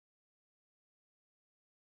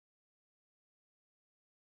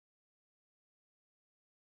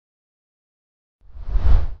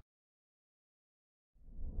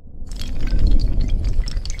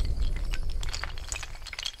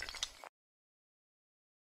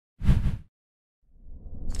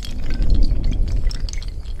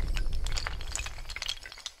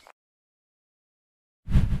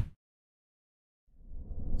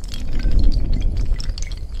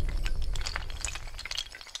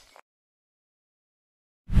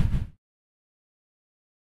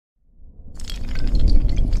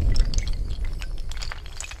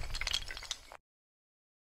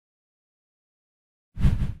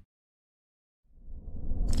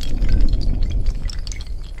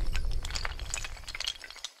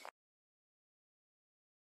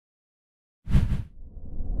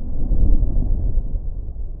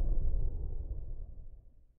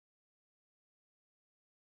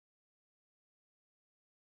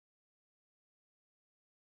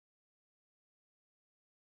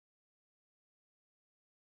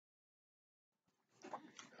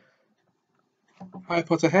Hi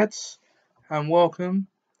Potterheads, and welcome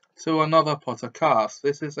to another POTTERCAST.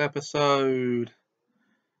 This is episode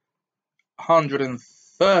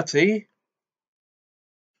 130,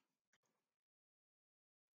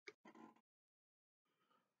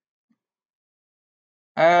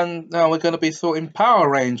 and now we're going to be sorting Power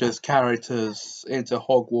Rangers characters into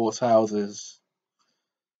Hogwarts houses.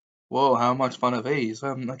 Whoa, how much fun are these?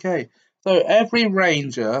 Okay, so every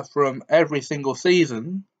Ranger from every single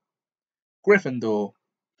season: Gryffindor,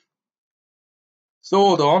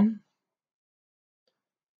 Zordon.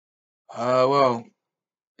 Well,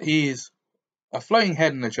 he's a floating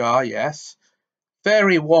head in a jar, yes.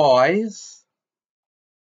 Very wise.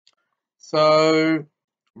 So,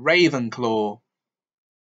 Ravenclaw,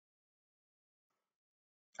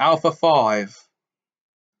 Alpha 5,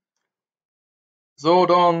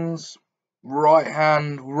 Zordon's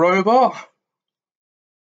right-hand robot.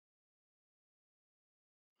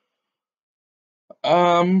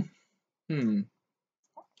 Um, hmm.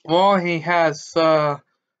 While he has a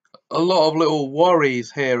lot of little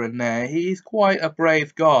worries here and there, he's quite a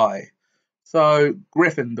brave guy. So,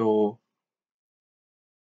 Gryffindor.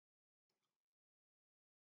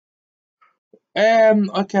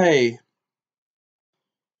 Okay.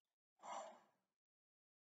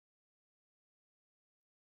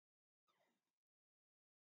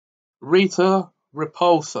 Rita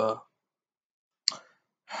Repulsa.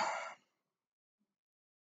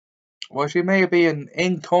 Well, she may be an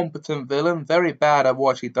incompetent villain, very bad at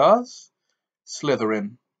what she does.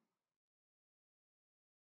 Slytherin.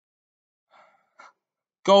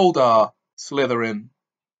 Goldar. Slytherin.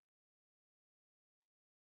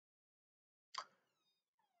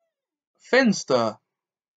 Finster.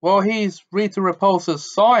 Well, he's Rita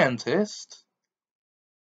Repulsa's scientist,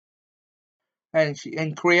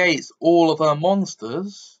 and creates all of her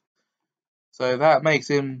monsters, so that makes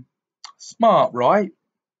him smart, right?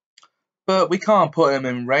 But we can't put him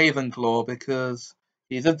in Ravenclaw because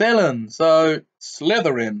he's a villain, so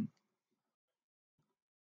Slytherin.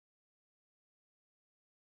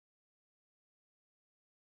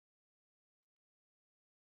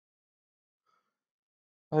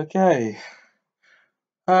 Okay,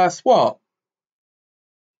 Swat,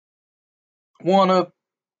 one of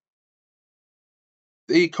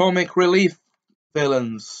the comic relief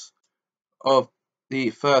villains of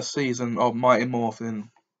the first season of Mighty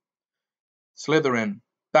Morphin. Slytherin.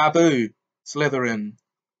 Babu. Slytherin.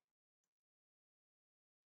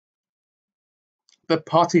 The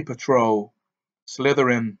Potty Patrol.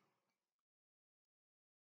 Slytherin.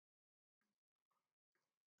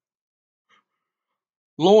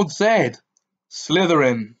 Lord Zed.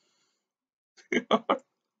 Slytherin.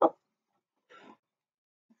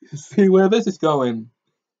 See where this is going.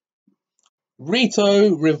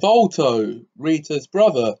 Rito Revolto, Rita's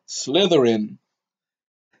brother, Slytherin.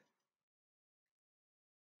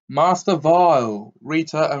 Master Vile,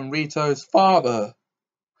 Rita and Rito's father,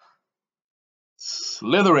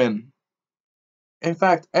 Slytherin. In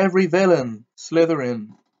fact, every villain, Slytherin.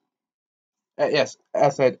 Yes, I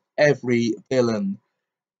said every villain,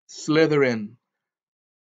 Slytherin.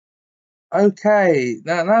 Okay,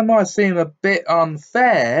 now that might seem a bit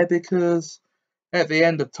unfair because at the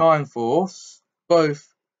end of Time Force,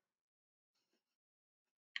 both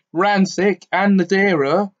Rancic and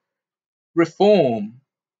Nadira reform.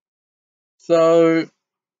 So,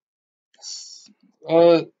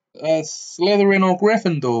 uh, Slytherin or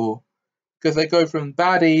Gryffindor, because they go from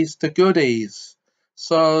baddies to goodies.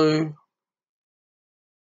 So,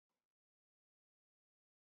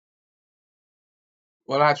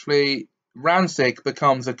 well, actually, Rancic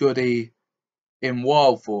becomes a goodie in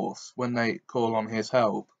Wild Force when they call on his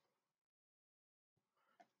help.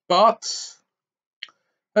 But,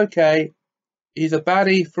 okay, he's a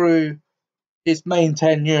baddie through his main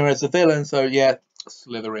tenure as a villain, so yeah,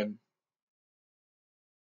 Slytherin.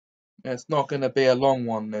 It's not going to be a long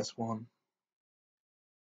one, this one.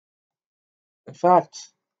 In fact,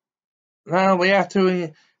 now we have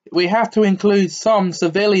to include some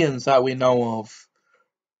civilians that we know of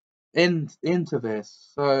into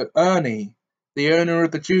this. So Ernie, the owner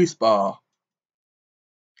of the juice bar,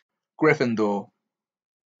 Gryffindor.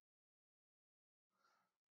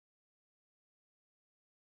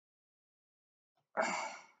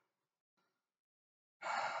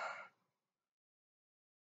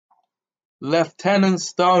 Lieutenant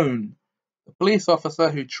Stone, the police officer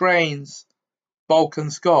who trains Bulk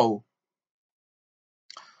and Skull.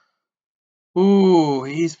 Ooh,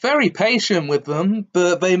 he's very patient with them,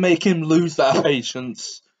 but they make him lose that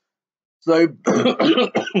patience. So,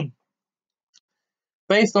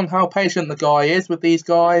 based on how patient the guy is with these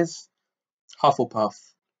guys, Hufflepuff.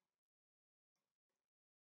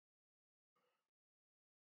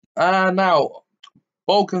 Now,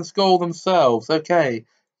 Bulk and Skull themselves. Okay,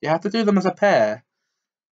 you have to do them as a pair.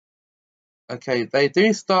 Okay, they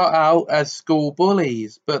do start out as school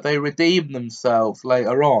bullies, but they redeem themselves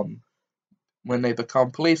later on when they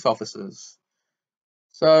become police officers.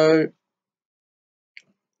 So,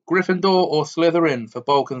 Gryffindor or Slytherin for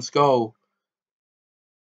Bulk and Skull.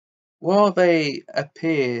 While they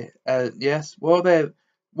appear as yes, while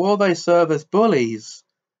they serve as bullies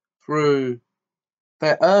through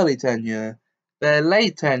their early tenure, their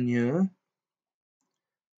late tenure,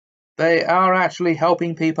 they are actually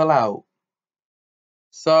helping people out.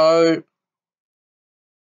 So,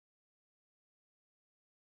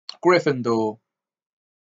 Gryffindor.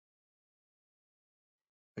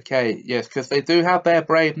 Okay, yes, because they do have their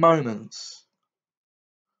brave moments.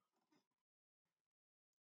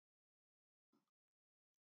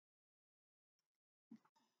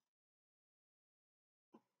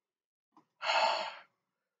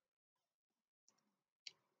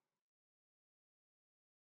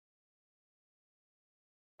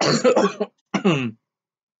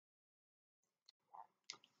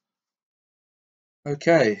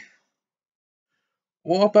 Okay,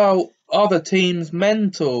 what about other teams'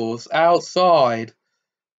 mentors outside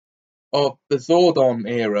of the Zordon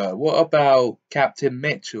era? What about Captain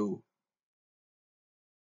Mitchell?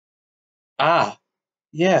 Ah,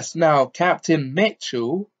 yes, now Captain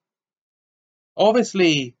Mitchell,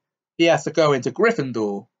 obviously he has to go into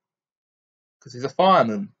Gryffindor because he's a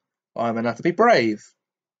fireman. Firemen have to be brave.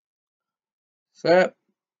 So,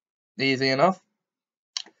 easy enough.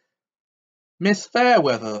 Miss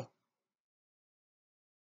Fairweather,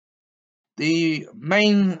 the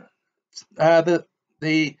main, the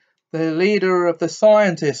the the leader of the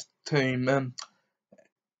scientist team,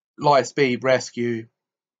 Lightspeed Rescue,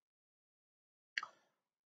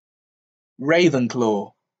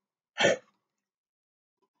 Ravenclaw,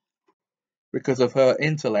 because of her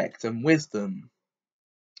intellect and wisdom.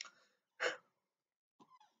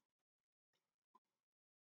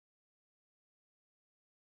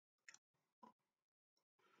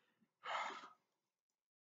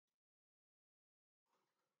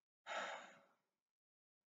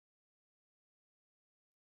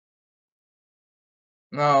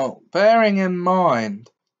 Now, bearing in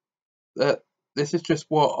mind that this is just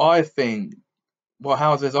what I think, what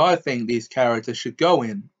houses I think these characters should go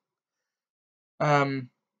in. Um,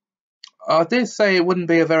 I did say it wouldn't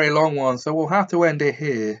be a very long one, so we'll have to end it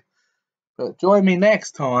here. But join me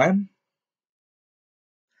next time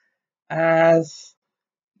as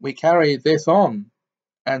we carry this on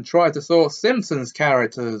and try to sort Simpsons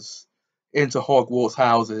characters into Hogwarts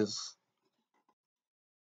houses.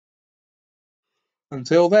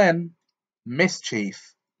 Until then,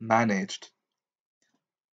 mischief managed.